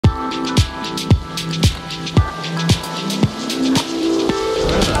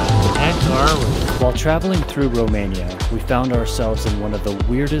While traveling through Romania, we found ourselves in one of the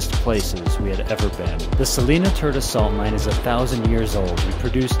weirdest places we had ever been. The Salina Turda salt mine is 1,000 years old and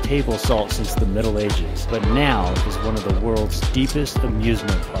produced table salt since the Middle Ages, but now is one of the world's deepest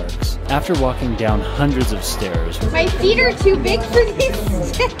amusement parks. After walking down hundreds of stairs, my feet are too big for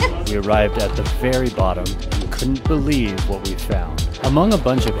these steps. We arrived at the very bottom and couldn't believe what we found. Among a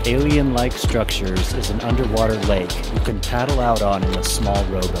bunch of alien-like structures is an underwater lake you can paddle out on in a small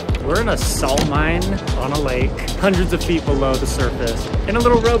rowboat. We're in a salt mine on a lake, hundreds of feet below the surface, in a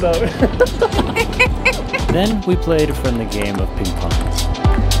little rowboat. Then we played a friendly game of ping pong.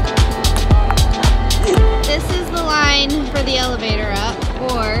 This is the line for the elevator up,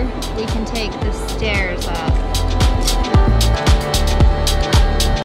 or we can take the stairs up.